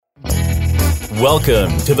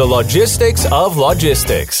Welcome to the Logistics of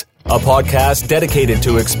Logistics, a podcast dedicated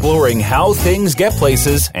to exploring how things get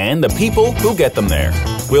places and the people who get them there.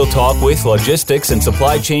 We'll talk with logistics and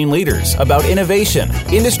supply chain leaders about innovation,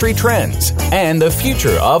 industry trends, and the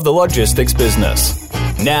future of the logistics business.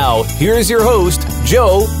 Now, here's your host,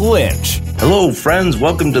 Joe Lynch. Hello, friends.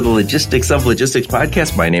 Welcome to the Logistics of Logistics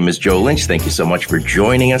podcast. My name is Joe Lynch. Thank you so much for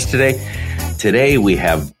joining us today. Today, we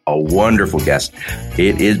have a wonderful guest.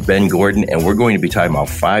 It is Ben Gordon, and we're going to be talking about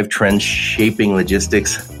 5 trends shaping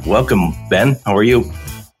logistics. Welcome, Ben. How are you?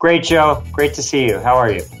 Great, Joe. Great to see you. How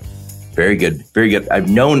are you? Very good. Very good. I've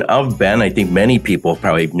known of Ben. I think many people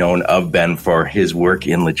probably have known of Ben for his work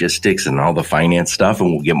in logistics and all the finance stuff,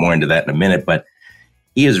 and we'll get more into that in a minute. But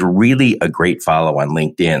he is really a great follow on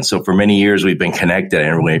LinkedIn. So for many years, we've been connected. I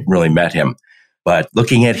never really met him. But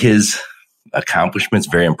looking at his accomplishments,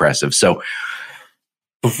 very impressive. So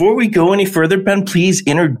before we go any further, Ben, please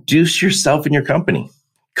introduce yourself and your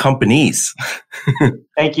companies.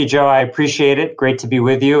 Thank you, Joe. I appreciate it. Great to be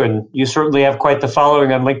with you. And you certainly have quite the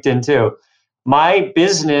following on LinkedIn, too. My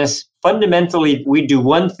business, fundamentally, we do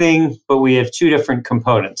one thing, but we have 2 different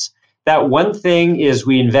components. That one thing is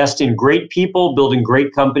we invest in great people, building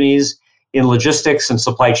great companies in logistics and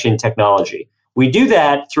supply chain technology. We do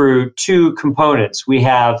that through 2 components. We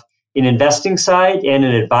have an investing side and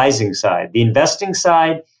an advising side. The investing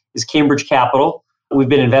side is Cambridge Capital. We've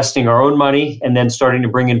been investing our own money and then starting to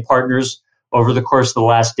bring in partners over the course of the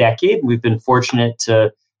last decade. We've been fortunate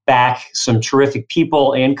to back some terrific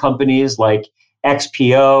people and companies like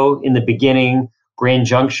XPO in the beginning, Grand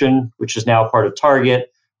Junction, which is now part of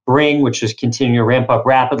Target, Bring, which is continuing to ramp up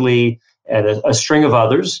rapidly, and a string of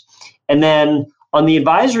others. And then on the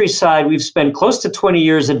advisory side, we've spent close to 20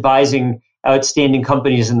 years advising outstanding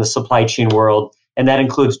companies in the supply chain world. And that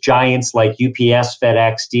includes giants like UPS,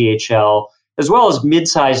 FedEx, DHL, as well as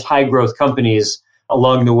mid-sized high-growth companies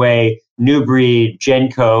along the way, New Breed,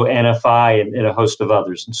 Genco, NFI, and a host of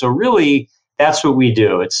others. And so really, that's what we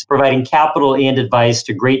do. It's providing capital and advice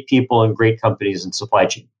to great people and great companies in supply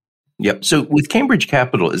chain. Yep. So with Cambridge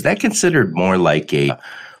Capital, is that considered more like a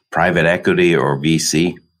private equity or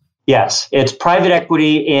VC? Yes, it's private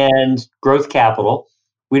equity and growth capital.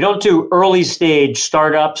 We don't do early stage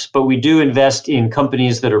startups, but we do invest in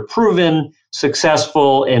companies that are proven,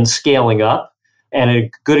 successful, and scaling up. And a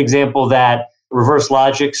good example of that, Reverse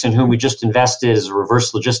Logics, in whom we just invested, is a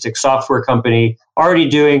reverse logistics software company, already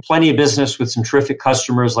doing plenty of business with some terrific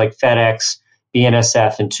customers like FedEx,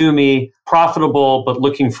 BNSF, and Toomey, profitable, but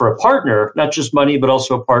looking for a partner, not just money, but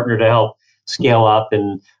also a partner to help scale up.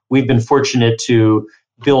 And we've been fortunate to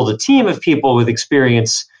build a team of people with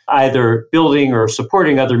experience either building or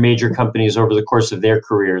supporting other major companies over the course of their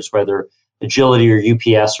careers, whether Agility or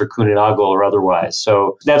UPS or Kuehne+Nagel or otherwise.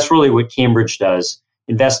 So that's really what Cambridge does,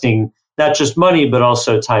 investing not just money, but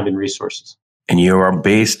also time and resources. And you are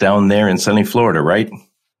based down there in sunny Florida, right?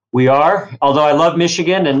 We are, although I love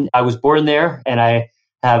Michigan and I was born there and I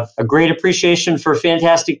have a great appreciation for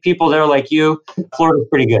fantastic people there like you. Florida's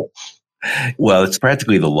pretty good. Well, it's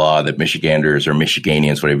practically the law that Michiganders or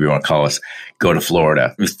Michiganians, whatever you want to call us, go to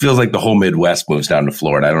Florida. It feels like the whole Midwest moves down to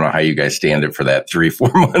Florida. I don't know how you guys stand it for that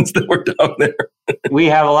 3-4 months that we're down there. We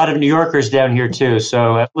have a lot of New Yorkers down here too.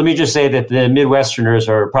 So let me just say that the Midwesterners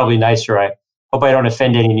are probably nicer. I hope I don't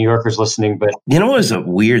offend any New Yorkers listening, but you know, it was a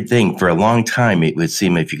weird thing. For a long time, it would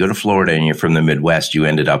seem if you go to Florida and you're from the Midwest, you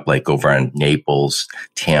ended up like over on Naples,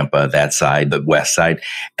 Tampa, that side, the west side,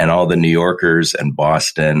 and all the New Yorkers and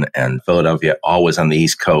Boston and Philadelphia, always on the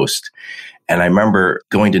East Coast. And I remember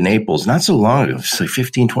going to Naples not so long ago, it was like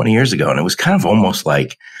 15, 20 years ago, and it was kind of almost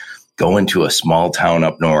like going to a small town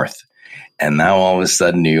up north. And now all of a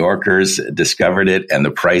sudden, New Yorkers discovered it and the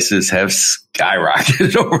prices have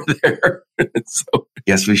skyrocketed over there. So I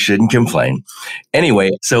guess we shouldn't complain. Anyway,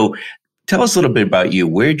 so tell us a little bit about you.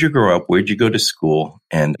 Where'd you grow up? Where'd you go to school?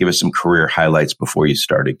 And give us some career highlights before you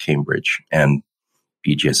started Cambridge and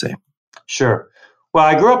BGSA. Sure. Well,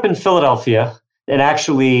 I grew up in Philadelphia, and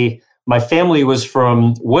actually my family was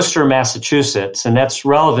from Worcester, Massachusetts. And that's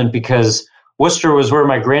relevant because Worcester was where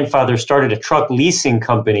my grandfather started a truck leasing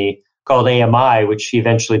company called AMI, which he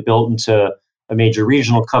eventually built into a major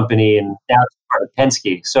regional company, and now it's part of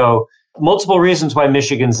Penske. So multiple reasons why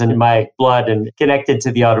Michigan's in my blood and connected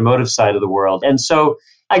to the automotive side of the world. And so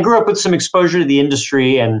I grew up with some exposure to the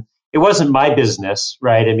industry, and it wasn't my business,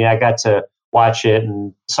 right? I mean, I got to watch it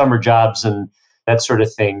and summer jobs and that sort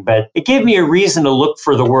of thing. But it gave me a reason to look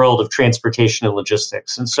for the world of transportation and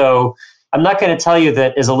logistics. And so I'm not going to tell you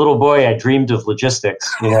that as a little boy, I dreamed of logistics.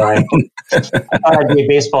 I thought I'd be a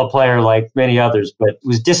baseball player like many others, but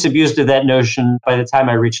was disabused of that notion. By the time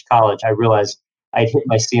I reached college, I realized I'd hit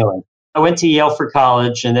my ceiling. I went to Yale for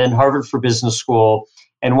college and then Harvard for business school.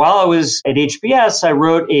 And while I was at HBS, I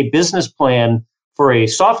wrote a business plan for a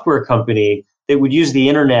software company that would use the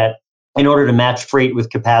internet in order to match freight with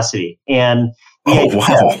capacity. And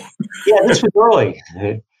wow. Yeah, this was early.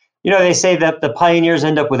 They say that the pioneers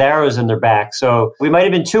end up with arrows in their back. So we might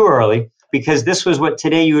have been too early because this was what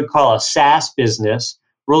today you would call a SaaS business.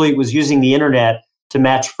 Really, it was using the internet to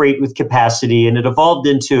match freight with capacity. And it evolved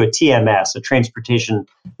into a TMS, a transportation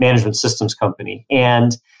management systems company.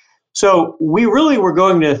 And so we really were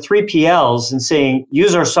going to 3PLs and saying,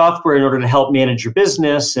 use our software in order to help manage your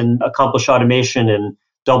business and accomplish automation and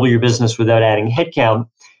double your business without adding headcount.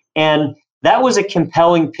 And that was a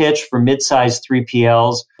compelling pitch for mid-sized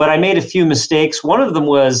 3PLs, but I made a few mistakes. One of them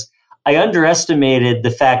was I underestimated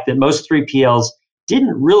the fact that most 3PLs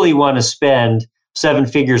didn't really want to spend 7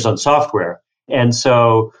 figures on software. And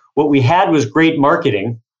so what we had was great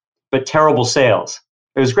marketing, but terrible sales.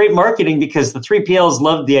 It was great marketing because the 3PLs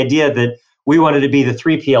loved the idea that we wanted to be the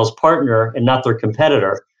 3PL's partner and not their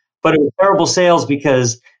competitor. But it was terrible sales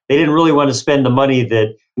because they didn't really want to spend the money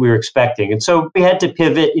that we were expecting. And so we had to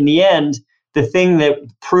pivot. In the end, the thing that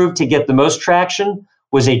proved to get the most traction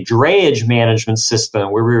was a drayage management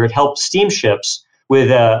system where we would help steamships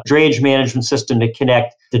with a drayage management system to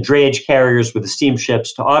connect the drayage carriers with the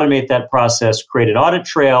steamships to automate that process, create an audit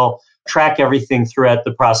trail, track everything throughout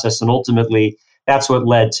the process, and ultimately that's what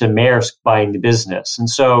led to Maersk buying the business. And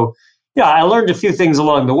so, I learned a few things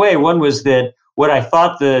along the way. One was that what I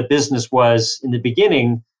thought the business was in the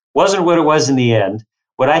beginning wasn't what it was in the end.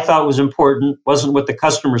 What I thought was important wasn't what the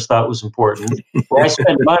customers thought was important. Where I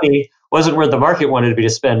spent money wasn't where the market wanted me to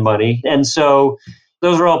spend money. And so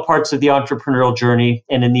those are all parts of the entrepreneurial journey.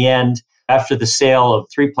 And in the end, after the sale of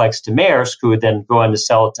Threeplex to Maersk, who would then go on to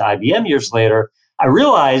sell it to IBM years later, I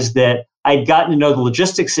realized that I'd gotten to know the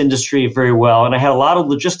logistics industry very well. And I had a lot of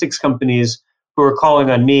logistics companies who were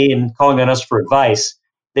calling on me and calling on us for advice.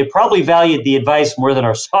 They probably valued the advice more than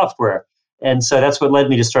our software. And so that's what led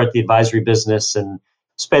me to start the advisory business and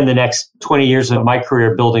spend the next 20 years of my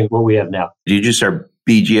career building what we have now. Did you start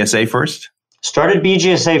BGSA first? Started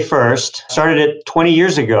BGSA first. Started it 20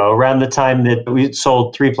 years ago, around the time that we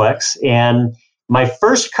sold Threeplex. And my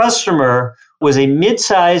first customer was a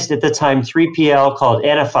mid-sized, at the time, 3PL called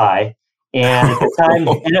NFI. And at the time,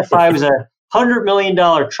 NFI was a $100 million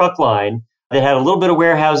truck line that had a little bit of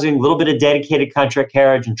warehousing, a little bit of dedicated contract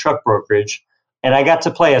carriage and truck brokerage. And I got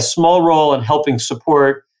to play a small role in helping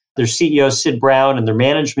support their CEO, Sid Brown, and their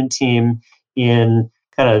management team in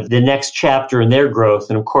kind of the next chapter in their growth.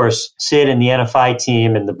 And of course, Sid and the NFI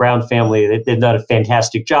team and the Brown family, they've done a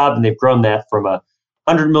fantastic job, and they've grown that from a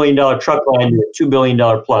 $100 million truck line to a $2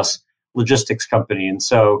 billion plus logistics company. And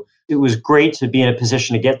so it was great to be in a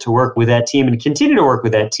position to get to work with that team and continue to work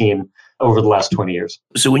with that team over the last 20 years.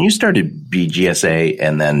 So when you started BGSA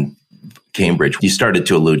and then Cambridge, you started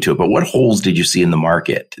to allude to it, but what holes did you see in the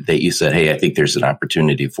market that you said, hey, I think there's an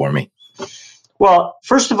opportunity for me? Well,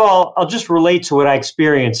 first of all, I'll just relate to what I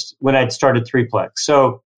experienced when I'd started Threeplex.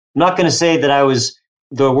 So I'm not going to say that I was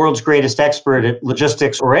the world's greatest expert at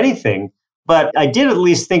logistics or anything, but I did at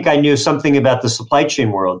least think I knew something about the supply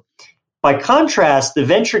chain world. By contrast, the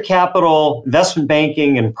venture capital, investment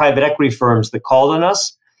banking, and private equity firms that called on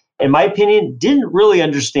us, in my opinion, didn't really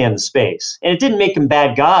understand the space. And it didn't make them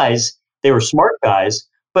bad guys. They were smart guys.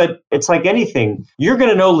 But it's like anything. You're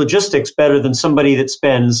going to know logistics better than somebody that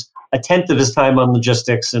spends a tenth of his time on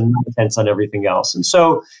logistics and 9/10 on everything else. And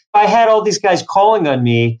so I had all these guys calling on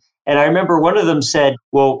me. And I remember one of them said,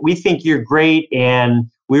 well, we think you're great, and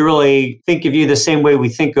we really think of you the same way we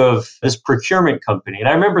think of this procurement company. And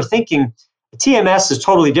I remember thinking, TMS is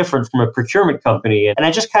totally different from a procurement company. And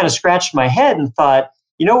I just kind of scratched my head and thought,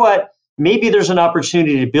 you know what? Maybe there's an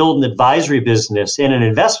opportunity to build an advisory business and an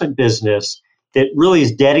investment business that really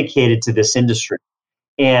is dedicated to this industry.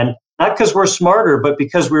 And not because we're smarter, but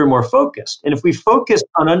because we're more focused. And if we focus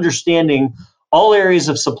on understanding all areas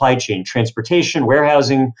of supply chain, transportation,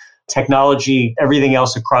 warehousing, technology, everything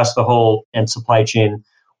else across the whole and supply chain,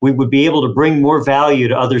 we would be able to bring more value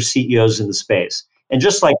to other CEOs in the space. And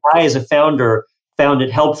just like I, as a founder, found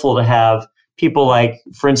it helpful to have people like,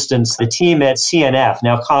 for instance, the team at CNF,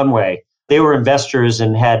 now Conway, they were investors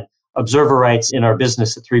and had observer rights in our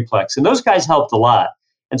business at Threeplex. And those guys helped a lot.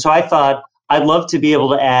 And so I thought, I'd love to be able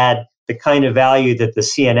to add the kind of value that the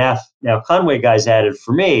CNF, now Conway guys added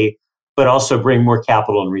for me, but also bring more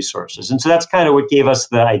capital and resources. And so that's kind of what gave us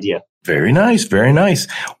the idea. Very nice. Very nice.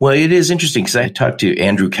 Well, it is interesting because I talked to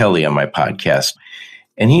Andrew Kelly on my podcast,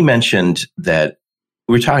 and he mentioned that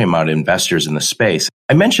we were talking about investors in the space.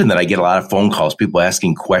 I mentioned that I get a lot of phone calls, people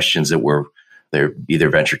asking questions that were They're either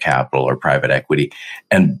venture capital or private equity.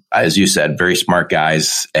 And as you said, very smart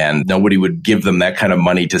guys, and nobody would give them that kind of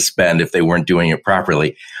money to spend if they weren't doing it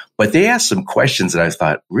properly. But they asked some questions that I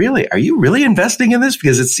thought, really, are you really investing in this?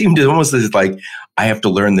 Because it seemed almost as like, I have to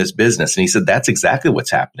learn this business. And he said, that's exactly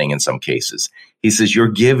what's happening in some cases. He says, you're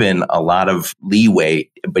given a lot of leeway,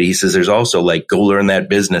 but he says, there's also like, go learn that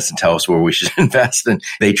business and tell us where we should invest. And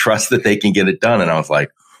they trust that they can get it done. And I was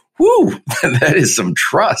like, whoo, that is some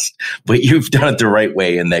trust, but you've done it the right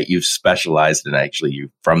way and that you've specialized in actually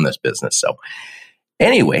you from this business. So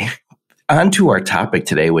anyway, on to our topic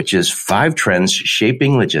today, which is 5 trends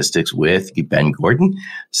shaping logistics with Ben Gordon.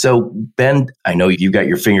 So Ben, I know you got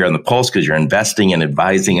your finger on the pulse because you're investing and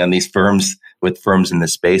advising on these firms with firms in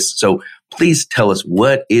this space. So please tell us,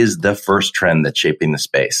 what is the first trend that's shaping the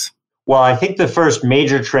space? Well, I think the first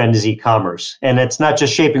major trend is e-commerce. And it's not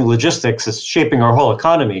just shaping logistics, it's shaping our whole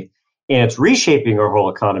economy and it's reshaping our whole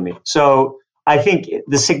economy. So I think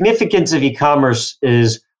the significance of e-commerce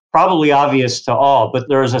is probably obvious to all, but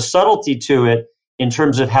there is a subtlety to it in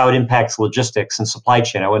terms of how it impacts logistics and supply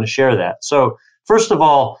chain. I want to share that. So first of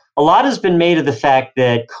all, a lot has been made of the fact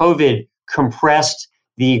that COVID compressed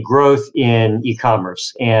the growth in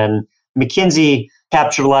e-commerce. And McKinsey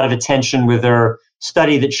captured a lot of attention with their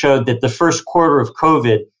study that showed that the first quarter of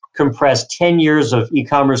COVID compressed 10 years of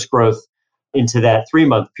e-commerce growth into that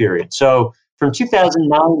 3-month period. So from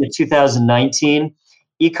 2009 to 2019,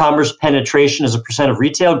 e-commerce penetration as a percent of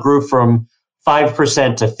retail grew from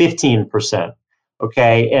 5% to 15%.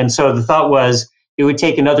 Okay. And so the thought was it would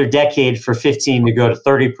take another decade for 15 to go to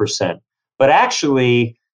 30%. But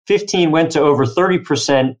actually, 15 went to over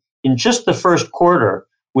 30% in just the first quarter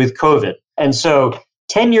with COVID. And so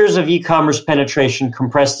 10 years of e-commerce penetration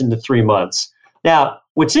compressed into 3 months. Now,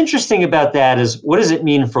 what's interesting about that is what does it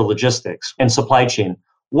mean for logistics and supply chain?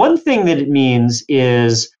 One thing that it means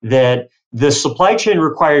is that the supply chain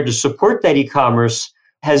required to support that e-commerce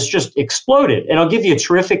has just exploded. And I'll give you a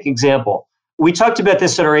terrific example. We talked about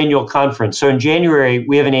this at our annual conference. So in January,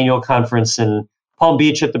 we have an annual conference in Palm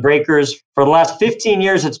Beach at the Breakers. For the last 15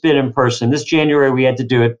 years, it's been in person. This January, we had to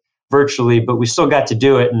do it virtually, but we still got to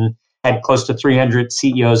do it and had close to 300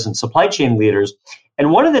 CEOs and supply chain leaders.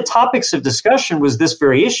 And one of the topics of discussion was this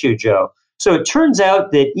very issue, Joe. So it turns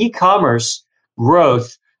out that e-commerce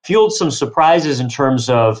growth fueled some surprises in terms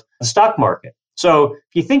of the stock market. So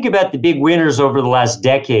if you think about the big winners over the last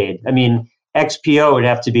decade, I mean, XPO would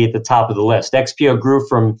have to be at the top of the list. XPO grew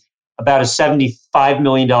from about a $75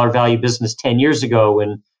 million value business 10 years ago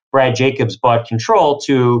when Brad Jacobs bought control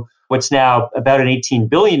to what's now about an $18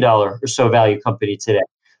 billion or so value company today.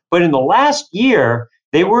 But in the last year,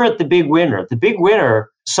 they weren't the big winner. The big winner,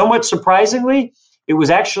 somewhat surprisingly, it was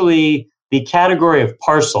actually the category of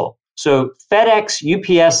parcel. So FedEx,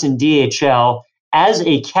 UPS, and DHL as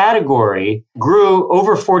a category grew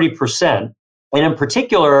over 40%. And in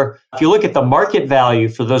particular, if you look at the market value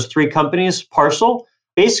for those 3 companies, parcel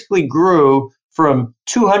basically grew from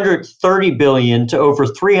 $230 billion to over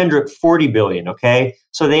 $340 billion, okay?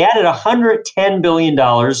 So they added $110 billion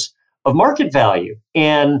of market value.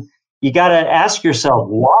 And you got to ask yourself,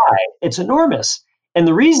 why? It's enormous. And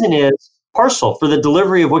the reason is parcel for the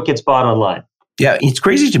delivery of what gets bought online. Yeah, it's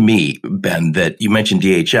crazy to me, Ben, that you mentioned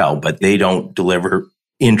DHL, but they don't deliver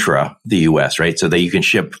intra the U.S., right? So that you can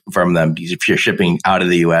ship from them if you're shipping out of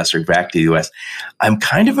the U.S. or back to the U.S. I'm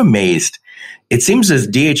kind of amazed. It seems as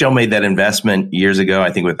DHL made that investment years ago, I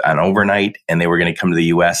think with an overnight, and they were going to come to the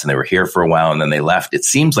U.S. and they were here for a while and then they left. It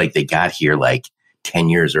seems like they got here like 10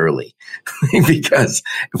 years early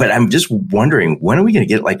but I'm just wondering, when are we going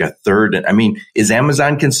to get like a third? I mean, is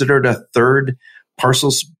Amazon considered a third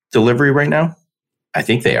parcels delivery right now? I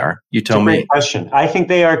think they are. You tell me. Great question. I think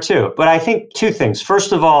they are too. But I think 2 things.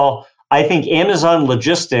 First of all, I think Amazon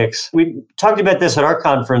Logistics, we talked about this at our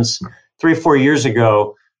conference 3 or 4 years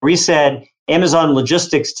ago. We said Amazon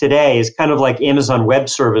Logistics today is kind of like Amazon Web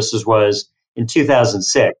Services was in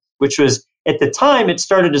 2006, which was at the time, it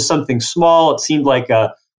started as something small. It seemed like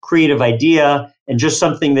a creative idea and just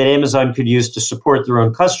something that Amazon could use to support their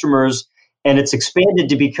own customers. And it's expanded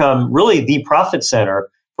to become really the profit center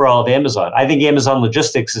for all of Amazon. I think Amazon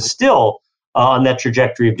Logistics is still on that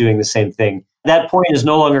trajectory of doing the same thing. That point is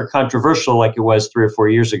no longer controversial like it was 3 or 4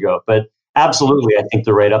 years ago, but absolutely, I think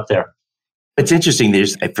they're right up there. It's interesting.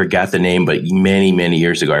 I forgot the name, but many, many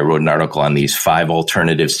years ago, I wrote an article on these 5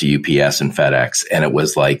 alternatives to UPS and FedEx. And it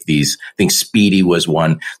was like these, I think Speedy was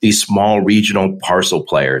one, these small regional parcel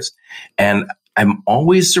players. And I'm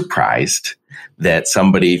always surprised that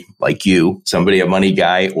somebody like you, somebody, a money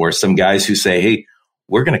guy, or some guys who say, hey,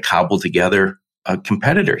 we're going to cobble together a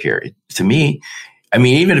competitor here. To me, I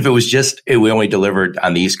mean, even if it was just, we only delivered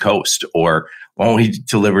on the East Coast or only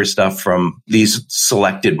deliver stuff from these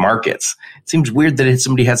selected markets. It seems weird that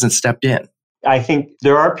somebody hasn't stepped in. I think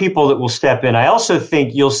there are people that will step in. I also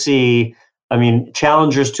think you'll see,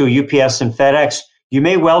 challengers to UPS and FedEx. You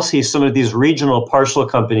may well see some of these regional parcel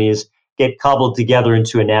companies get cobbled together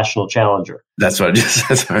into a national challenger. That's what I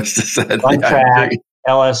just said. Contract,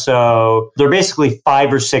 LSO. They're basically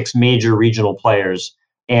 5 or 6 major regional players,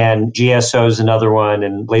 and GSO is another one,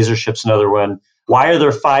 and LaserShip's another one. Why are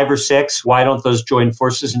there 5 or 6? Why don't those join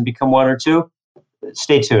forces and become 1 or 2?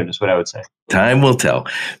 Stay tuned is what I would say. Time will tell.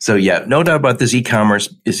 So yeah, no doubt about this.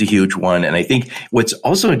 E-commerce is a huge one. And I think what's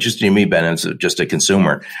also interesting to me, Ben, as just a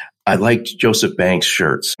consumer, I liked Joseph Banks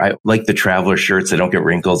shirts. I like the traveler shirts. They don't get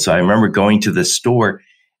wrinkled. So I remember going to the store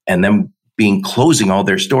and them closing all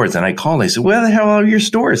their stores. And I called, I said, where the hell are your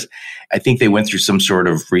stores? I think they went through some sort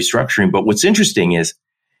of restructuring. But what's interesting is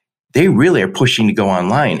they really are pushing to go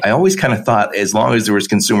online. I always kind of thought as long as there was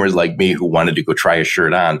consumers like me who wanted to go try a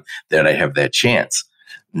shirt on, that I'd have that chance.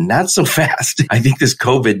 Not so fast. I think this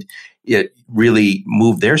COVID, it really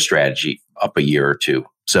moved their strategy up a year or two.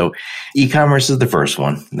 So e-commerce is the first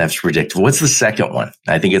one. That's predictable. What's the second one?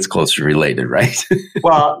 I think it's closely related, right?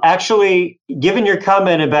 Well, actually, given your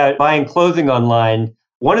comment about buying clothing online,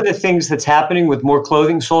 one of the things that's happening with more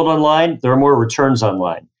clothing sold online, there are more returns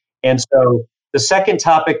online. And so the second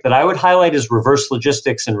topic that I would highlight is reverse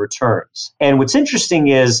logistics and returns. And what's interesting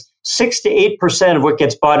is 6 to 8% of what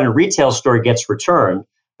gets bought in a retail store gets returned,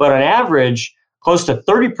 but on average, close to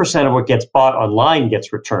 30% of what gets bought online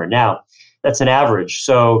gets returned. Now, that's an average.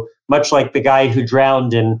 So much like the guy who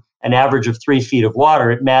drowned in an average of 3 feet of water,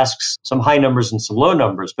 it masks some high numbers and some low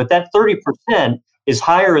numbers. But that 30% is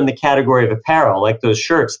higher in the category of apparel, like those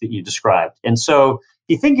shirts that you described. And so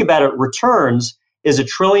if you think about it, returns is a $1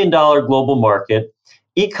 trillion global market.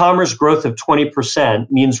 E-commerce growth of 20%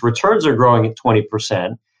 means returns are growing at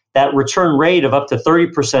 20%. That return rate of up to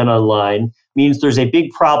 30% online means there's a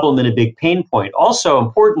big problem and a big pain point. Also,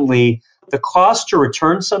 importantly, the cost to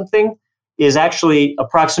return something is actually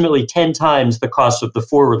approximately 10 times the cost of the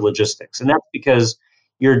forward logistics. And that's because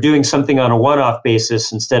you're doing something on a one-off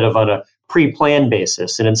basis instead of on a pre-planned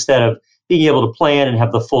basis. And instead of being able to plan and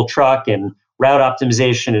have the full truck and route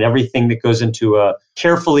optimization and everything that goes into a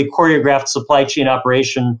carefully choreographed supply chain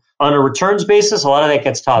operation on a returns basis, a lot of that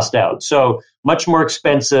gets tossed out. So much more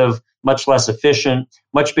expensive, much less efficient,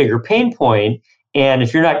 much bigger pain point. And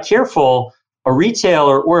if you're not careful, a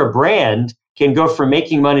retailer or a brand can go from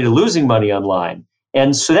making money to losing money online.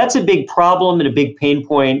 And so that's a big problem and a big pain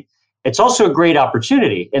point. It's also a great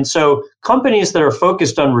opportunity. And so companies that are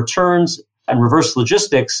focused on returns and reverse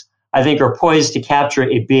logistics, I think, are poised to capture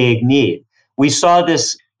a big need. We saw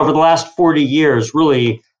this over the last 40 years.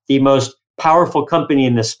 Really, the most powerful company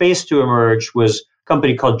in this space to emerge was a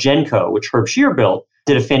company called Genco, which Herb Shear built,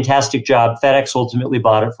 did a fantastic job. FedEx ultimately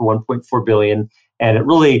bought it for $1.4 billion. And it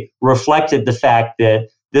really reflected the fact that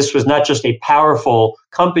this was not just a powerful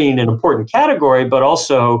company in an important category, but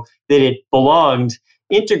also that it belonged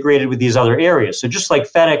integrated with these other areas. So just like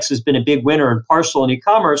FedEx has been a big winner in parcel and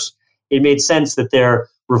e-commerce, it made sense that their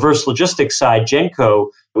reverse logistics side, Genco,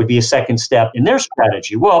 would be a second step in their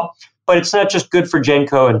strategy. Well, but it's not just good for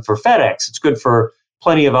Genco and for FedEx. It's good for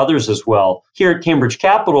plenty of others as well. Here at Cambridge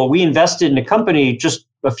Capital, we invested in a company just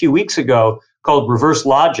a few weeks ago called Reverse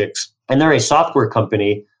Logics, and they're a software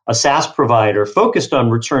company, a SaaS provider focused on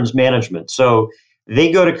returns management. So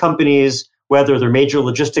they go to companies, whether they're major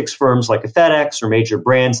logistics firms like a FedEx or major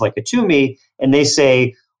brands like a Tumi, and they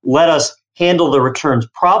say, let us handle the returns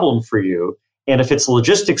problem for you. And if it's a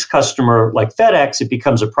logistics customer like FedEx, it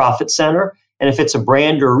becomes a profit center. And if it's a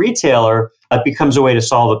brand or a retailer, it becomes a way to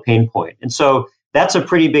solve a pain point. And so that's a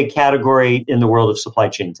pretty big category in the world of supply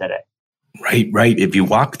chain today. Right. If you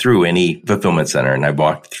walk through any fulfillment center, and I've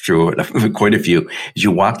walked through quite a few, as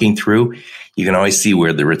you're walking through, you can always see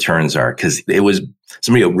where the returns are because it was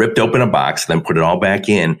somebody who ripped open a box, then put it all back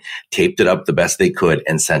in, taped it up the best they could,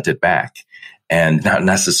 and sent it back. And not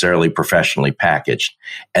necessarily professionally packaged.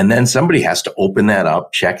 And then somebody has to open that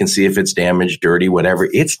up, check and see if it's damaged, dirty, whatever.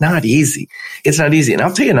 It's not easy. And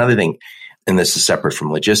I'll tell you another thing, and this is separate from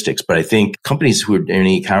logistics, but I think companies who are in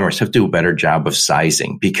e-commerce have to do a better job of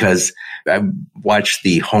sizing because I watched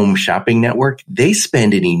the Home Shopping Network. They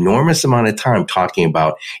spend an enormous amount of time talking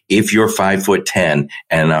about if you're 5'10"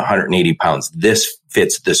 and 180 pounds, this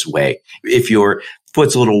fits this way. If your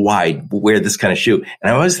foot's a little wide, wear this kind of shoe. And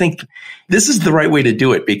I always think this is the right way to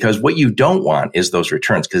do it because what you don't want is those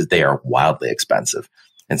returns because they are wildly expensive.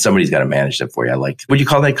 And somebody's got to manage that for you. I like, what do you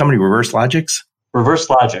call that company? Reverse Logics? Reverse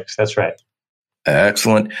Logics, that's right.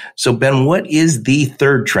 Excellent. So, Ben, what is the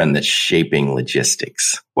third trend that's shaping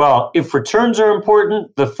logistics? Well, if returns are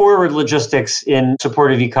important, the forward logistics in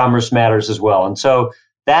support of e-commerce matters as well. And so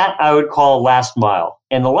that I would call last mile.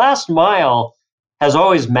 And the last mile has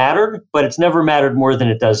always mattered, but it's never mattered more than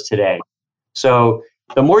it does today. So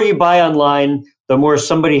the more you buy online, the more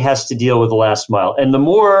somebody has to deal with the last mile. And the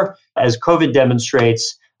more, as COVID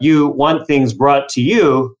demonstrates, you want things brought to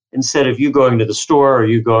you instead of you going to the store or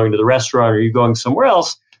you going to the restaurant or you going somewhere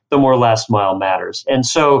else, the more last mile matters. And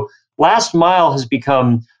so last mile has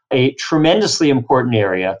become a tremendously important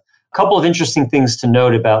area. A couple of interesting things to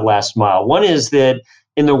note about last mile. One is that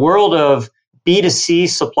in the world of B2C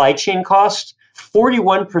supply chain cost,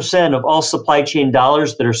 41% of all supply chain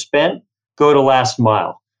dollars that are spent go to last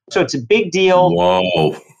mile. So it's a big deal.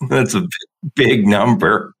 Whoa, that's a big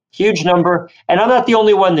number. Huge number. And I'm not the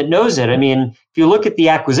only one that knows it. I mean, if you look at the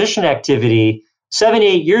acquisition activity,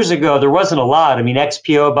 7-8 years ago, there wasn't a lot. I mean,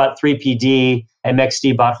 XPO bought 3PD,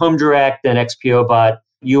 MXD bought Home Direct, and XPO bought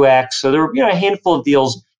UX. So there were a handful of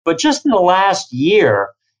deals. But just in the last year,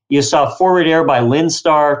 you saw Forward Air by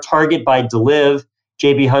Linstar, Target by Deliv,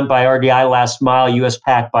 JB Hunt by RDI Last Mile, US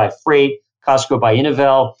Pack by Freight, Costco by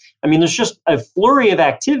Innovel. I mean, there's just a flurry of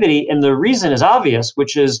activity. And the reason is obvious,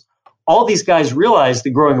 which is all these guys realize the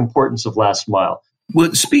growing importance of last mile.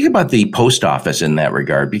 Well, speak about the post office in that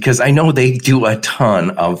regard, because I know they do a ton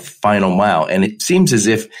of final mile, and it seems as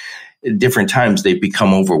if at different times they've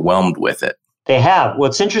become overwhelmed with it. They have. Well,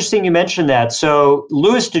 it's interesting you mentioned that. So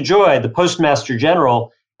Louis DeJoy, the Postmaster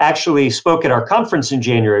General, actually spoke at our conference in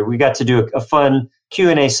January. We got to do a fun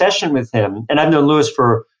Q&A session with him. And I've known Louis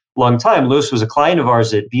for a long time. Louis was a client of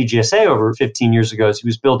ours at BGSA over 15 years ago as he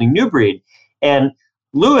was building New Breed. And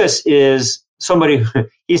Louis is somebody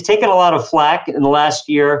he's taken a lot of flack in the last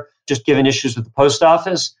year, just given issues with the post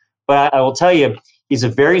office. But I will tell you, he's a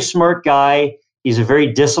very smart guy. He's a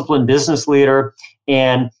very disciplined business leader.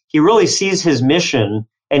 And he really sees his mission.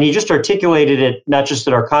 And he just articulated it, not just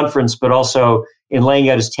at our conference, but also in laying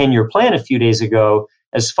out his 10-year plan a few days ago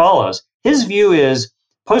as follows. His view is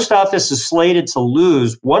post office is slated to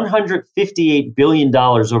lose $158 billion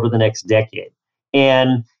over the next decade.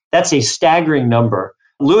 And that's a staggering number.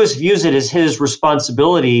 Louis views it as his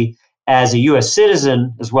responsibility as a U.S.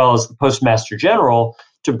 citizen, as well as the Postmaster General,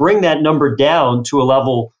 to bring that number down to a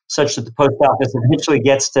level such that the post office eventually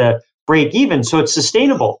gets to break even so it's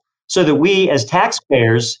sustainable, so that we as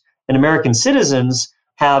taxpayers and American citizens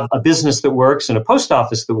have a business that works and a post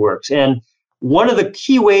office that works. And one of the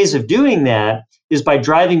key ways of doing that is by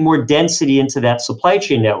driving more density into that supply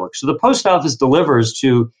chain network. So the post office delivers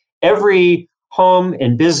to every home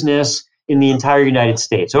and business in the entire United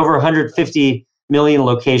States, over 150 million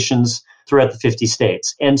locations throughout the 50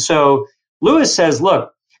 states. And so Louis says,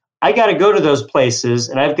 look, I got to go to those places,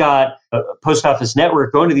 and I've got a post office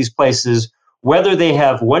network going to these places, whether they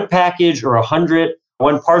have one package or 100,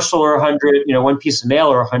 one parcel or 100, one piece of mail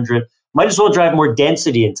or 100, might as well drive more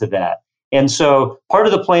density into that. And so part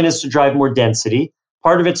of the plan is to drive more density.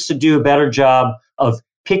 Part of it's to do a better job of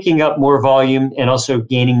picking up more volume and also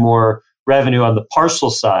gaining more revenue on the parcel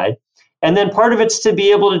side. And then part of it's to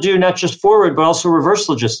be able to do not just forward, but also reverse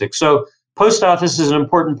logistics. So post office is an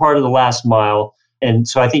important part of the last mile. And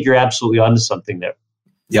so I think you're absolutely onto something there.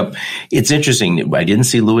 Yep. It's interesting. I didn't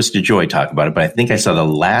see Louis DeJoy talk about it, but I think I saw the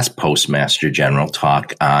last Postmaster General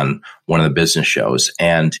talk on one of the business shows.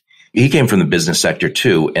 And he came from the business sector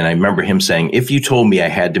too. And I remember him saying, if you told me I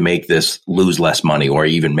had to make this lose less money or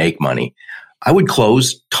even make money, I would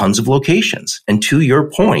close tons of locations. And to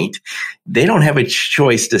your point, they don't have a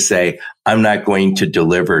choice to say, I'm not going to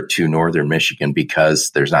deliver to Northern Michigan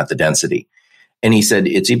because there's not the density. And he said,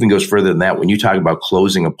 it even goes further than that. When you talk about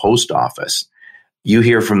closing a post office, you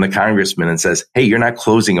hear from the congressman and says, hey, you're not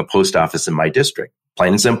closing a post office in my district,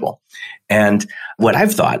 plain and simple. And what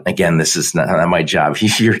I've thought, again, this is not my job.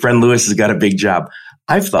 Your friend Louis has got a big job.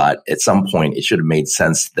 I've thought at some point it should have made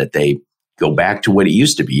sense that they go back to what it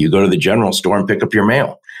used to be. You go to the general store and pick up your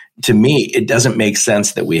mail. To me, it doesn't make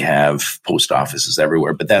sense that we have post offices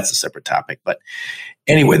everywhere, but that's a separate topic. But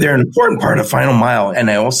anyway, they're an important part of final mile.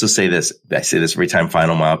 And I also say this every time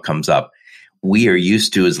final mile comes up. We are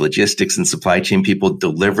used to, as logistics and supply chain people,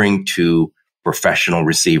 delivering to professional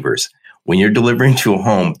receivers. When you're delivering to a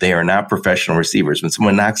home, they are not professional receivers. When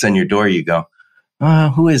someone knocks on your door, you go,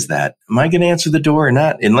 who is that? Am I going to answer the door or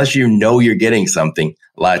not? Unless you know you're getting something,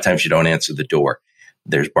 a lot of times you don't answer the door.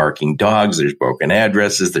 There's barking dogs, there's broken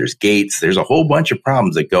addresses, there's gates, there's a whole bunch of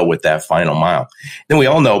problems that go with that final mile. Then we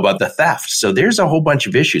all know about the theft. So there's a whole bunch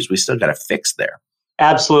of issues we still got to fix there.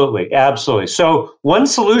 Absolutely. Absolutely. So one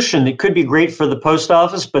solution that could be great for the post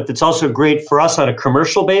office, but that's also great for us on a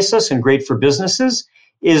commercial basis and great for businesses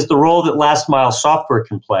is the role that last mile software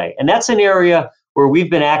can play. And that's an area where we've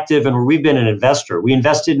been active and where we've been an investor. We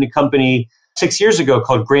invested in a company 6 years ago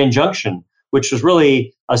called Grand Junction, which was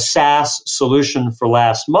really a SaaS solution for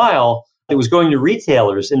last mile. It was going to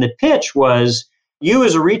retailers. And the pitch was you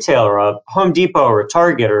as a retailer, a Home Depot or a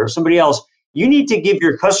Target or somebody else, you need to give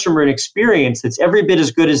your customer an experience that's every bit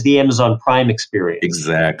as good as the Amazon Prime experience.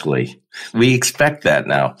 Exactly. We expect that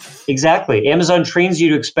now. Exactly. Amazon trains you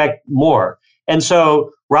to expect more. And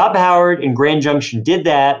so Rob Howard and Grand Junction did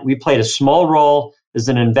that. We played a small role as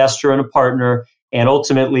an investor and a partner. And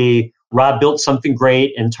ultimately, Rob built something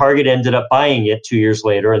great and Target ended up buying it 2 years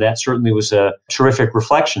later. And that certainly was a terrific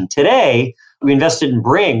reflection. Today, we invested in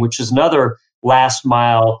Bring, which is another last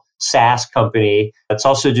mile SaaS company that's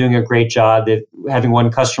also doing a great job. They're having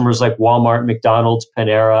won customers like Walmart, McDonald's,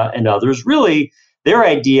 Panera, and others. Really, their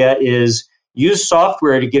idea is use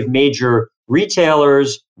software to give major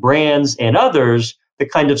retailers, brands, and others the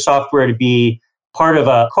kind of software to be part of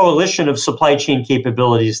a coalition of supply chain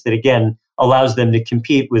capabilities that, again, allows them to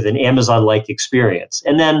compete with an Amazon-like experience.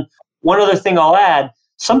 And then one other thing I'll add,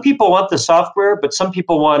 some people want the software, but some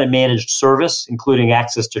people want a managed service, including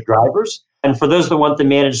access to drivers. And for those that want the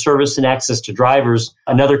managed service and access to drivers,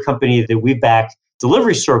 another company that we back,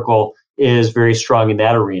 Delivery Circle, is very strong in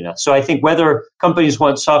that arena. So I think whether companies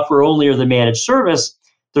want software only or the managed service,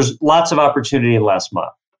 there's lots of opportunity in last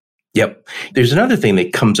mile. Yep. There's another thing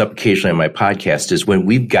that comes up occasionally on my podcast is when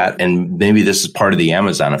we've got, and maybe this is part of the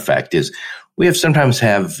Amazon effect, is we sometimes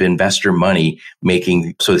have investor money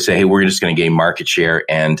making, so they say, hey, we're just going to gain market share.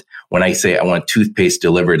 And when I say I want toothpaste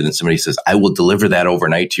delivered, and somebody says, I will deliver that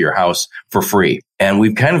overnight to your house for free. And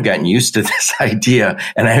we've kind of gotten used to this idea.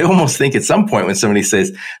 And I almost think at some point when somebody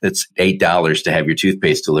says it's $8 to have your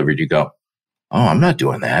toothpaste delivered, you go, oh, I'm not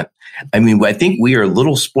doing that. I mean, I think we are a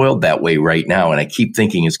little spoiled that way right now. And I keep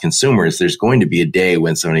thinking as consumers, there's going to be a day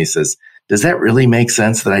when somebody says, does that really make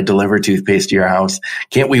sense that I deliver toothpaste to your house?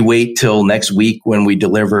 Can't we wait till next week when we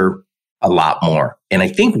deliver a lot more? And I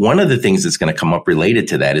think one of the things that's going to come up related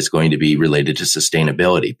to that is going to be related to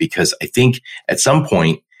sustainability, because I think at some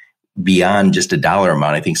point beyond just a dollar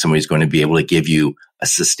amount, I think somebody's going to be able to give you a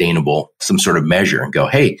sustainable, some sort of measure and go,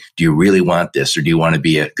 hey, do you really want this? Or do you want to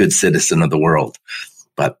be a good citizen of the world?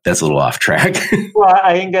 But that's a little off track. Well,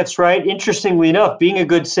 I think that's right. Interestingly enough, being a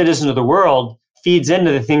good citizen of the world feeds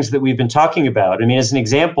into the things that we've been talking about. I mean, as an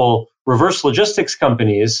example, reverse logistics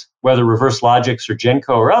companies, whether Reverse Logics or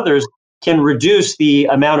Genco or others, can reduce the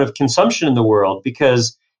amount of consumption in the world,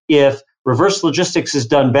 because if reverse logistics is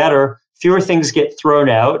done better, fewer things get thrown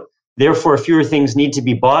out. Therefore, fewer things need to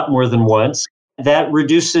be bought more than once. That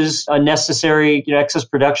reduces unnecessary excess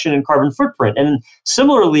production and carbon footprint. And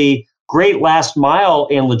similarly, great last mile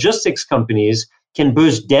and logistics companies can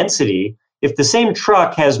boost density. If the same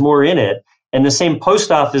truck has more in it and the same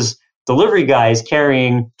post office delivery guy is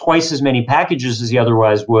carrying twice as many packages as he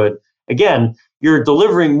otherwise would, again, you're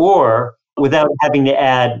delivering more without having to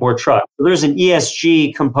add more trucks. So there's an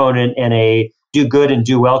ESG component and a do good and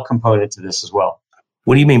do well component to this as well.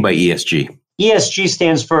 What do you mean by ESG? ESG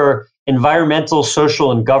stands for environmental,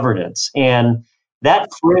 social, and governance. And that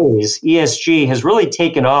phrase, ESG, has really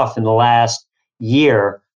taken off in the last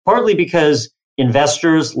year, partly because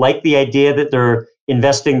investors like the idea that they're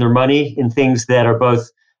investing their money in things that are both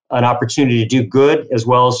an opportunity to do good as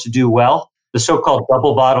well as to do well. The so-called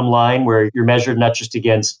double bottom line, where you're measured not just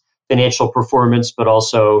against financial performance, but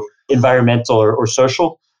also environmental or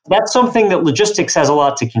social. That's something that logistics has a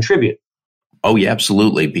lot to contribute. Oh, yeah,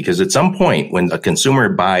 absolutely. Because at some point when a consumer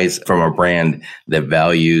buys from a brand that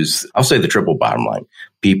values, I'll say the triple bottom line,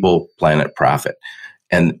 people, planet, profit.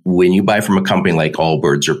 And when you buy from a company like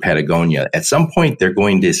Allbirds or Patagonia, at some point they're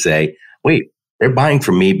going to say, wait, they're buying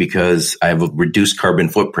from me because I have a reduced carbon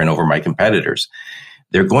footprint over my competitors.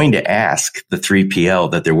 They're going to ask the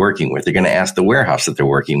 3PL that they're working with. They're going to ask the warehouse that they're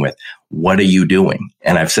working with, what are you doing?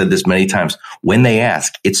 And I've said this many times. When they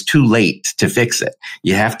ask, it's too late to fix it.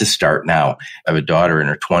 You have to start now. I have a daughter in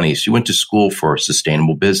her 20s. She went to school for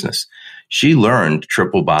sustainable business. She learned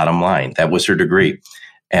triple bottom line. That was her degree.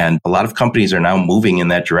 And a lot of companies are now moving in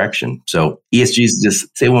that direction. So ESG is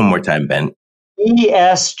just, say one more time, Ben.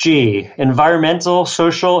 ESG, environmental,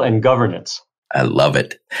 social, and governance. I love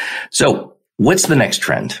it. So what's the next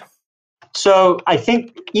trend? So I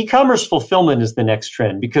think e-commerce fulfillment is the next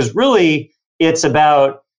trend, because really it's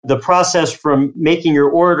about the process from making your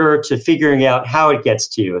order to figuring out how it gets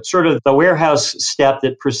to you. It's sort of the warehouse step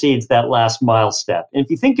that precedes that last mile step. And if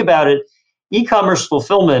you think about it, e-commerce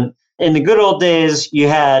fulfillment In the good old days, you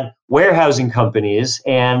had warehousing companies,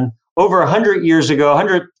 and over 100 years ago,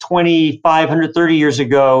 125, 130 years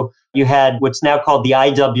ago, you had what's now called the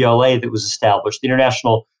IWLA that was established, the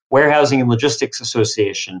International Warehousing and Logistics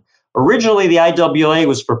Association. Originally, the IWLA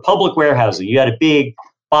was for public warehousing. You had a big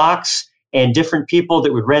box and different people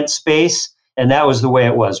that would rent space, and that was the way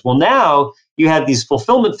it was. Well, now you have these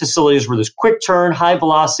fulfillment facilities where there's quick turn, high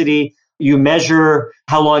velocity. You measure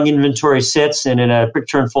how long inventory sits, and in a quick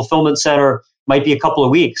turn fulfillment center, might be a couple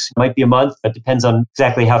of weeks, might be a month. It depends on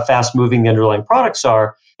exactly how fast moving the underlying products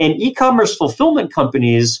are. And e-commerce fulfillment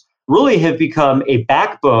companies really have become a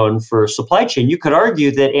backbone for supply chain. You could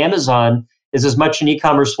argue that Amazon is as much an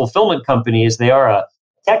e-commerce fulfillment company as they are a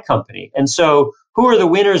tech company. And so who are the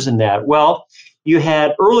winners in that? Well, you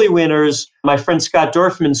had early winners. My friend Scott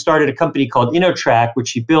Dorfman started a company called InnoTrack,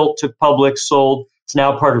 which he built, took public, sold. It's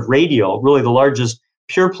now part of Radial, really the largest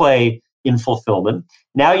pure play in fulfillment.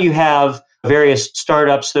 Now you have various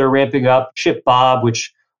startups that are ramping up. ShipBob,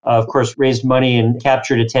 which of course raised money and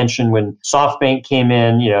captured attention when SoftBank came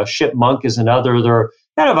in. ShipMonk is another. There are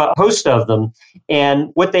kind of a host of them. And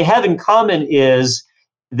what they have in common is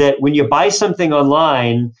that when you buy something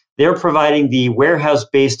online, they're providing the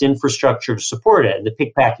warehouse-based infrastructure to support it, the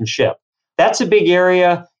pick, pack, and ship. That's a big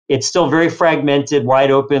area. It's still very fragmented,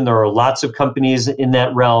 wide open. There are lots of companies in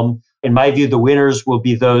that realm. In my view, the winners will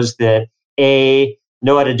be those that, A,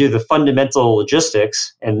 know how to do the fundamental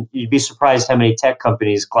logistics, and you'd be surprised how many tech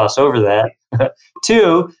companies gloss over that.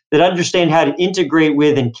 2, that understand how to integrate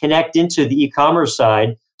with and connect into the e-commerce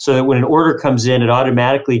side so that when an order comes in, it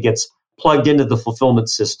automatically gets plugged into the fulfillment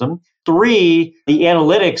system. 3, the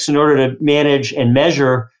analytics in order to manage and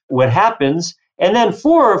measure what happens. And then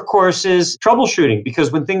 4, of course, is troubleshooting,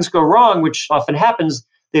 because when things go wrong, which often happens,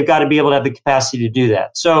 they've got to be able to have the capacity to do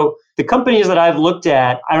that. So the companies that I've looked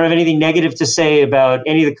at, I don't have anything negative to say about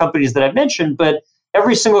any of the companies that I've mentioned, but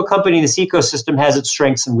every single company in this ecosystem has its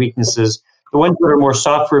strengths and weaknesses. The ones that are more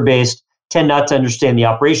software-based tend not to understand the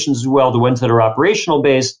operations as well. The ones that are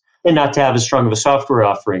operational-based tend not to have as strong of a software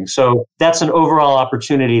offering. So that's an overall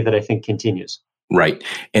opportunity that I think continues. Right.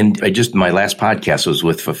 And my last podcast was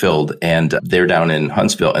with Fulfilled, and they're down in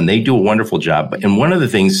Huntsville, and they do a wonderful job. And one of the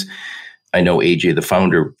things, I know AJ, the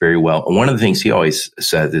founder, very well. And one of the things he always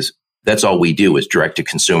said is, that's all we do is direct to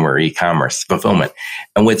consumer e-commerce fulfillment.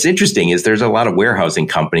 And what's interesting is there's a lot of warehousing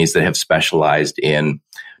companies that have specialized in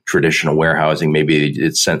traditional warehousing. Maybe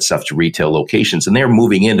it sent stuff to retail locations, and they're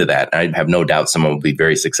moving into that. I have no doubt some will be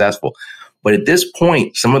very successful. But at this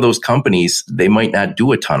point, some of those companies, they might not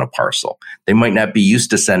do a ton of parcel. They might not be used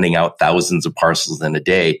to sending out thousands of parcels in a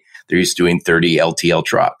day. They're used to doing 30 LTL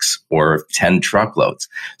trucks or 10 truckloads.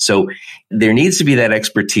 So there needs to be that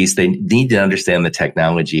expertise. They need to understand the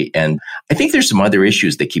technology. And I think there's some other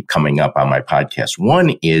issues that keep coming up on my podcast.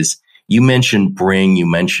 One is, you mentioned Bring,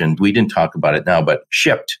 we didn't talk about it now, but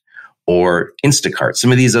Shipt or Instacart,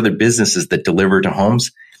 some of these other businesses that deliver to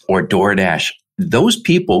homes, or DoorDash. Those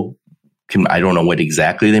people I don't know what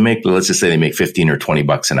exactly they make, but let's just say they make 15 or 20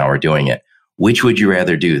 bucks an hour doing it. Which would you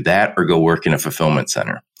rather do, that or go work in a fulfillment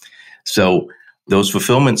center? So those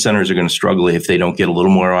fulfillment centers are going to struggle if they don't get a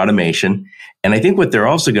little more automation. And I think what they're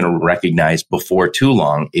also going to recognize before too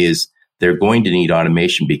long is they're going to need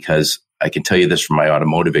automation, because I can tell you this from my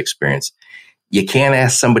automotive experience. You can't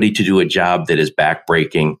ask somebody to do a job that is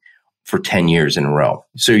backbreaking for 10 years in a row.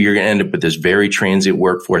 So you're going to end up with this very transient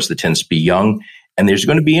workforce that tends to be young, and there's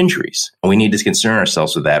going to be injuries. And we need to concern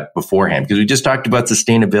ourselves with that beforehand, because we just talked about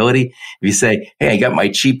sustainability. If you say, hey, I got my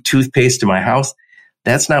cheap toothpaste to my house,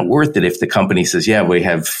 that's not worth it if the company says, yeah, we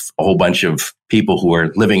have a whole bunch of people who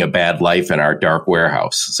are living a bad life in our dark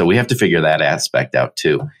warehouse. So we have to figure that aspect out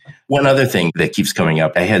too. One other thing that keeps coming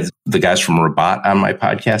up, I had the guys from Robot on my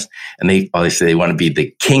podcast, and they always say they want to be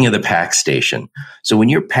the king of the pack station. So when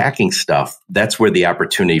you're packing stuff, that's where the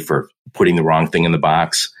opportunity for putting the wrong thing in the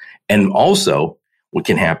box. And also what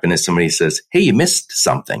can happen is somebody says, hey, you missed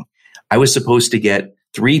something. I was supposed to get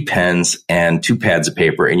 3 pens and 2 pads of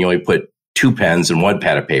paper, and you only put 2 pens and 1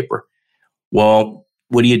 pad of paper. Well,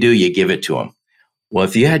 what do? You give it to them. Well,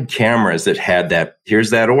 if you had cameras that had that,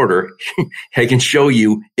 here's that order, I can show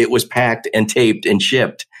you it was packed and taped and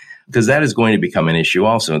shipped, because that is going to become an issue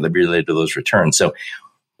also that related to those returns. So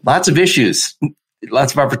lots of issues,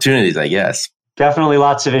 lots of opportunities, I guess. Definitely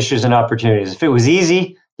lots of issues and opportunities. If it was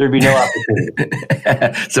easy, there'd be no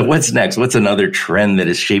opportunity. So what's next? What's another trend that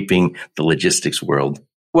is shaping the logistics world?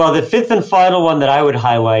 Well, the fifth and final one that I would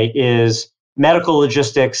highlight is medical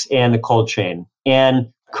logistics and the cold chain. And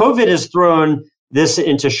COVID has thrown this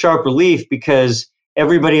into sharp relief, because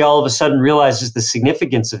everybody all of a sudden realizes the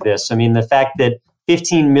significance of this. I mean, the fact that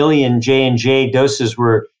 15 million J&J doses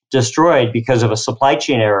were destroyed because of a supply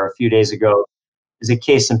chain error a few days ago is a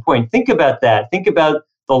case in point. Think about that. Think about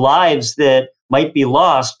the lives that might be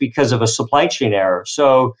lost because of a supply chain error.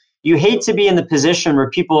 So you hate to be in the position where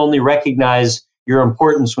people only recognize your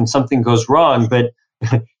importance when something goes wrong, but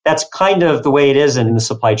that's kind of the way it is in the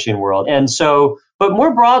supply chain world. And so, but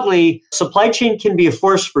more broadly, supply chain can be a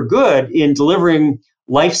force for good in delivering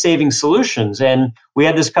life-saving solutions. And we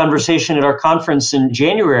had this conversation at our conference in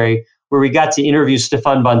January where we got to interview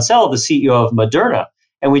Stefan Bancel, the CEO of Moderna.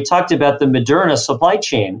 And we talked about the Moderna supply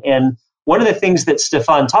chain. And one of the things that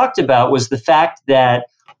Stefan talked about was the fact that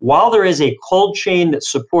while there is a cold chain that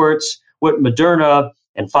supports what Moderna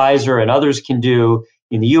and Pfizer and others can do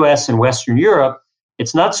in the US and Western Europe,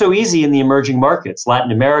 it's not so easy in the emerging markets,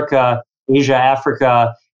 Latin America, Asia,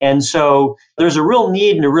 Africa. And so there's a real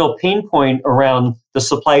need and a real pain point around the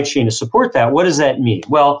supply chain to support that. What does that mean?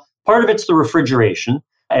 Well, part of it's the refrigeration,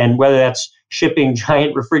 and whether that's shipping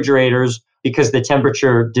giant refrigerators because the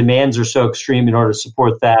temperature demands are so extreme in order to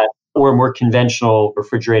support that, or more conventional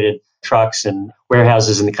refrigerated trucks and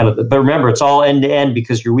warehouses and but remember, it's all end to end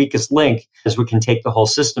because your weakest link is what can take the whole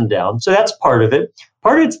system down. So that's part of it.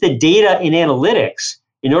 Part of it's the data and analytics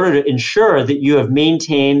in order to ensure that you have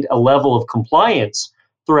maintained a level of compliance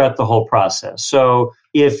throughout the whole process. So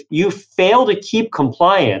if you fail to keep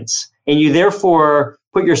compliance and you therefore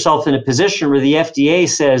put yourself in a position where the FDA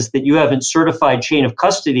says that you haven't certified chain of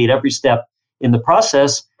custody at every step in the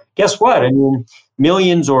process, guess what? I mean,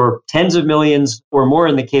 millions or tens of millions or more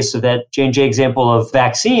in the case of that J&J example of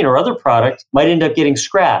vaccine or other product might end up getting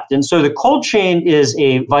scrapped. And so the cold chain is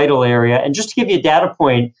a vital area. And just to give you a data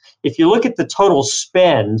point, if you look at the total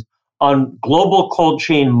spend on global cold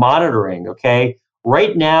chain monitoring, okay,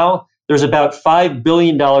 right now there's about $5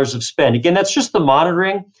 billion of spend. Again, that's just the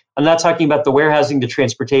monitoring. I'm not talking about the warehousing, the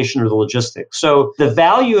transportation, or the logistics. So the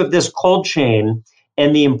value of this cold chain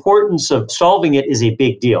and the importance of solving it is a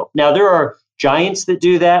big deal. Now, there are giants that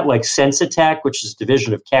do that, like Sensitech, which is a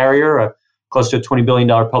division of Carrier, close to a $20 billion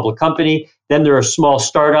public company. Then there are small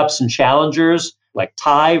startups and challengers like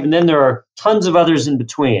Tive, and then there are tons of others in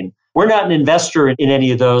between. We're not an investor in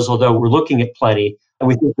any of those, although we're looking at plenty, and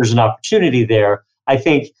we think there's an opportunity there. I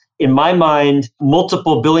think, in my mind,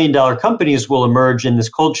 multiple billion-dollar companies will emerge in this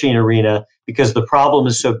cold chain arena because the problem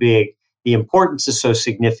is so big, the importance is so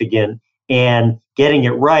significant, and getting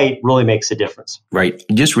it right really makes a difference. Right.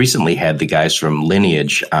 I just recently had the guys from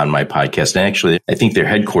Lineage on my podcast. And actually, I think their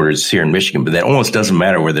headquarters is here in Michigan, but that almost doesn't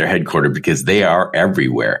matter where they're headquartered because they are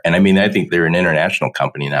everywhere. And I mean, I think they're an international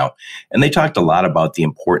company now. And they talked a lot about the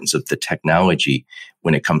importance of the technology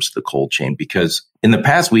when it comes to the cold chain, because in the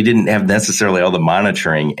past, we didn't have necessarily all the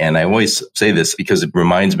monitoring. And I always say this because it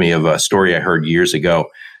reminds me of a story I heard years ago.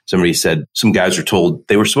 Somebody said some guys were told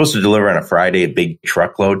they were supposed to deliver on a Friday, a big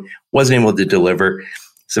truckload, wasn't able to deliver.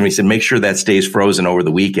 Somebody said, make sure that stays frozen over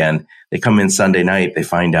the weekend. They come in Sunday night, they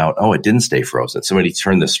find out, oh, it didn't stay frozen. Somebody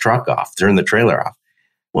turned this truck off, turned the trailer off.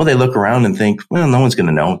 Well, they look around and think, well, no one's going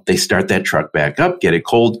to know. They start that truck back up, get it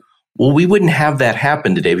cold. Well, we wouldn't have that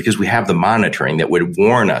happen today because we have the monitoring that would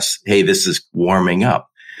warn us, hey, this is warming up.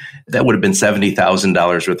 That would have been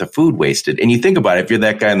 $70,000 worth of food wasted. And you think about it, if you're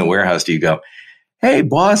that guy in the warehouse, do you go, hey,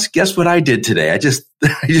 boss, guess what I did today? I just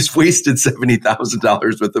wasted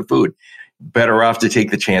 $70,000 worth of food. Better off to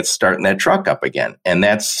take the chance starting that truck up again. And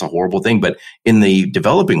that's a horrible thing. But in the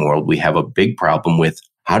developing world, we have a big problem with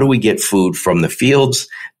how do we get food from the fields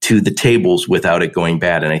to the tables without it going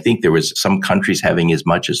bad? And I think there was some countries having as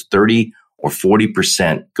much as 30 or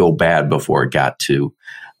 40% go bad before it got to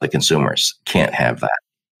the consumers. Can't have that.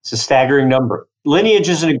 It's a staggering number. Lineage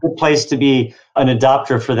is in a good place to be an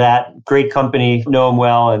adopter for that. Great company, know them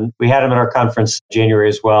well. And we had them at our conference in January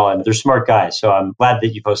as well. And they're smart guys. So I'm glad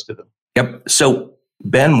that you hosted them. Yep. So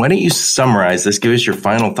Ben, why don't you summarize this, give us your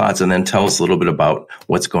final thoughts, and then tell us a little bit about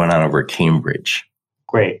what's going on over at Cambridge.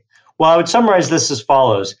 Great. Well, I would summarize this as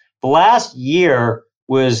follows. The last year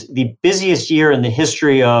was the busiest year in the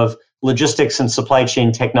history of logistics and supply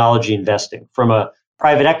chain technology investing from a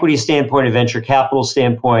private equity standpoint, a venture capital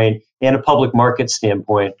standpoint, and a public market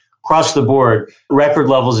standpoint. Across the board, record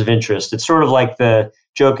levels of interest. It's sort of like the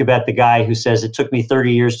joke about the guy who says it took me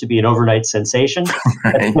 30 years to be an overnight sensation.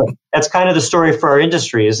 Right. That's kind of the story for our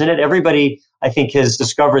industry, isn't it? Everybody, I think, has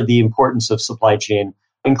discovered the importance of supply chain,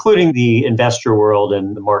 including the investor world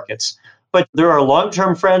and the markets. But there are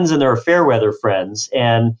long-term friends and there are fair weather friends.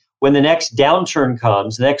 And when the next downturn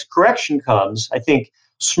comes, the next correction comes, I think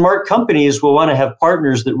smart companies will want to have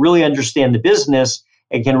partners that really understand the business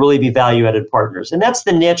and can really be value-added partners. And that's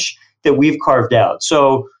the niche that we've carved out.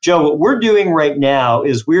 So, Joe, what we're doing right now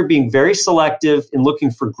is we're being very selective in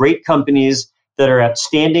looking for great companies that are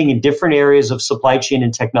outstanding in different areas of supply chain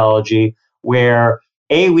and technology where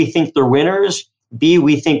A, we think they're winners, B,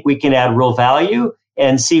 we think we can add real value,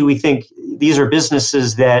 and C, we think these are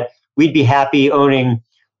businesses that we'd be happy owning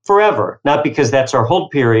forever, not because that's our hold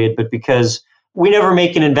period, but because we never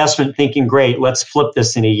make an investment thinking, great, let's flip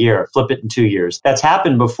this in a year, flip it in 2 years. That's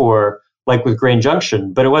happened before, like with Grain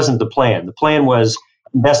Junction, but it wasn't the plan. The plan was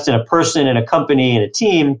invest in a person, in a company, in a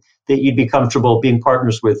team that you'd be comfortable being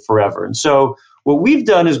partners with forever. And so what we've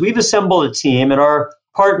done is we've assembled a team, and our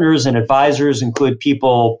partners and advisors include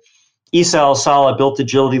people. Isa Al-Sala built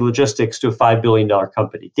Agility Logistics to a $5 billion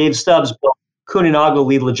company. Dave Stubbs built Kuehne+Nagel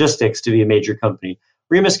Lead Logistics to be a major company.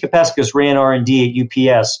 Remus Kapeskus ran R&D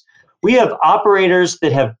at UPS. We have operators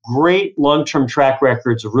that have great long-term track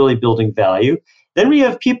records of really building value. Then we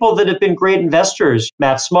have people that have been great investors.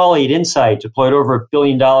 Matt Smalley at Insight deployed over $1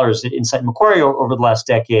 billion at Insight Macquarie over the last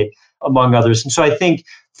decade, among others. And so I think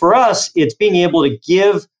for us, it's being able to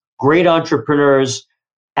give great entrepreneurs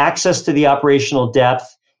access to the operational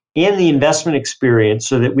depth and the investment experience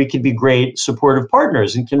so that we can be great supportive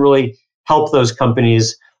partners and can really help those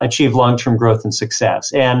companies achieve long-term growth and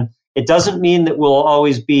success. And it doesn't mean that we'll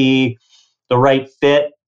always be the right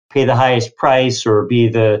fit, pay the highest price, or be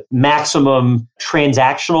the maximum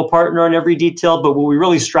transactional partner on every detail. But what we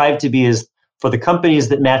really strive to be is, for the companies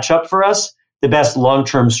that match up for us, the best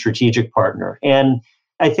long-term strategic partner. And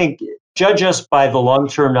I think judge us by the long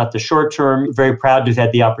term, not the short term. Very proud to have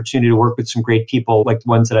had the opportunity to work with some great people like the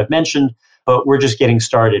ones that I've mentioned, but we're just getting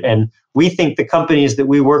started. And we think the companies that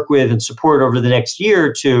we work with and support over the next year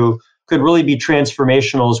or two could really be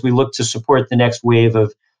transformational as we look to support the next wave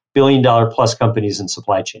of billion-dollar-plus companies in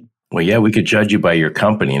supply chain. Well, yeah, we could judge you by your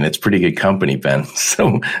company, and it's pretty good company, Ben.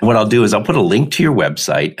 So what I'll do is I'll put a link to your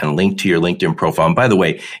website and a link to your LinkedIn profile. And by the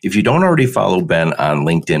way, if you don't already follow Ben on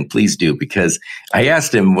LinkedIn, please do, because I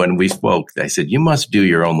asked him when we spoke, I said, you must do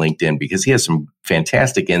your own LinkedIn because he has some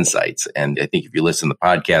fantastic insights. And I think if you listen to the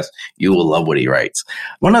podcast, you will love what he writes.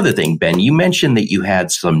 One other thing, Ben, you mentioned that you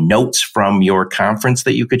had some notes from your conference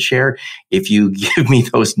that you could share. If you give me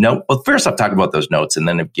those notes, well, first I'll talk about those notes and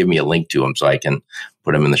then give me a link to them so I can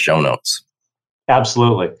put them in the show notes.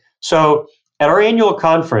 Absolutely. So at our annual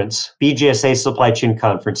conference, BGSA Supply Chain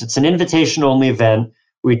Conference, it's an invitation-only event.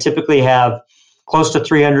 We typically have close to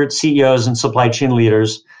 300 CEOs and supply chain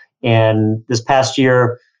leaders. And this past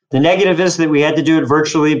year, the negative is that we had to do it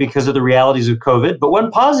virtually because of the realities of COVID. But one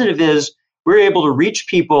positive is we're able to reach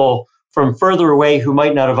people from further away who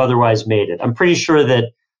might not have otherwise made it. I'm pretty sure that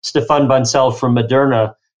Stefan Bancel from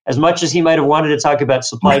Moderna, as much as he might have wanted to talk about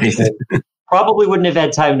supply chain, probably wouldn't have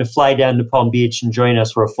had time to fly down to Palm Beach and join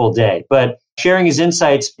us for a full day. But sharing his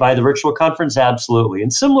insights by the virtual conference, absolutely.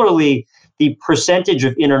 And similarly, the percentage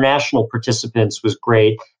of international participants was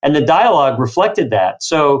great, and the dialogue reflected that.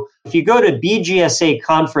 So if you go to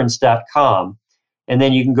bgsaconference.com, and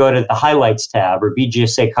then you can go to the highlights tab or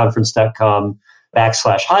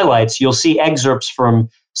bgsaconference.com/highlights, you'll see excerpts from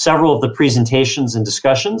several of the presentations and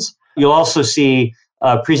discussions. You'll also see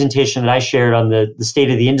a presentation that I shared on the state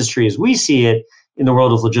of the industry as we see it in the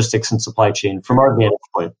world of logistics and supply chain from our vantage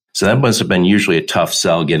point. So that must have been usually a tough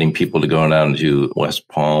sell getting people to go down to West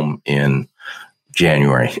Palm in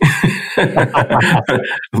January.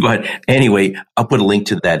 But anyway, I'll put a link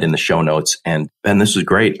to that in the show notes. And Ben, this was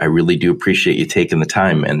great. I really do appreciate you taking the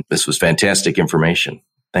time. And this was fantastic information.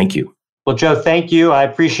 Thank you. Well, Joe, thank you. I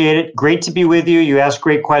appreciate it. Great to be with you. You ask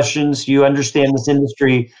great questions. You understand this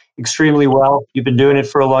industry extremely well. You've been doing it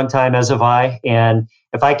for a long time, as have I. And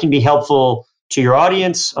if I can be helpful to your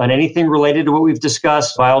audience on anything related to what we've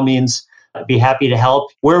discussed, by all means, I'd be happy to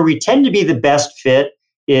help. Where we tend to be the best fit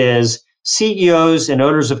is CEOs and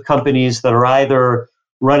owners of companies that are either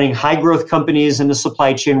running high growth companies in the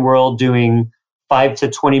supply chain world doing 5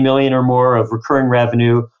 to 20 million or more of recurring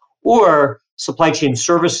revenue, or supply chain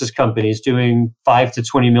services companies doing 5 to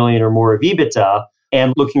 20 million or more of EBITDA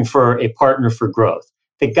and looking for a partner for growth.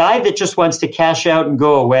 The guy that just wants to cash out and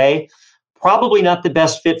go away, probably not the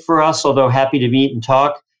best fit for us, although happy to meet and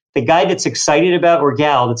talk. The guy that's excited about, or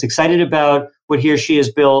gal that's excited about what he or she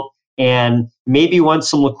has built and maybe wants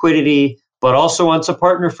some liquidity, but also wants a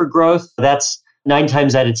partner for growth, that's 9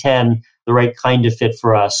 times out of 10 the right kind of fit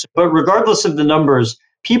for us. But regardless of the numbers,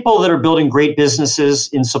 people that are building great businesses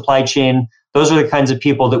in supply chain, those are the kinds of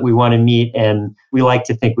people that we want to meet and we like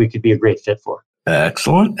to think we could be a great fit for.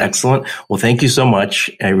 Excellent. Excellent. Well, thank you so much.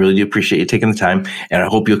 I really do appreciate you taking the time, and I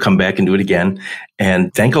hope you'll come back and do it again.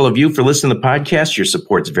 And thank all of you for listening to the podcast. Your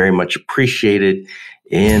support's very much appreciated.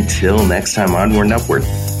 Until next time, onward and upward.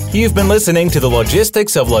 You've been listening to the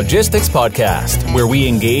Logistics of Logistics podcast, where we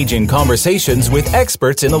engage in conversations with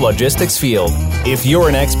experts in the logistics field. If you're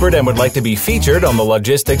an expert and would like to be featured on the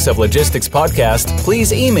Logistics of Logistics podcast,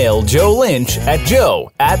 please email Joe Lynch at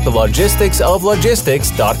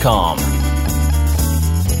joe@thelogisticsoflogistics.com.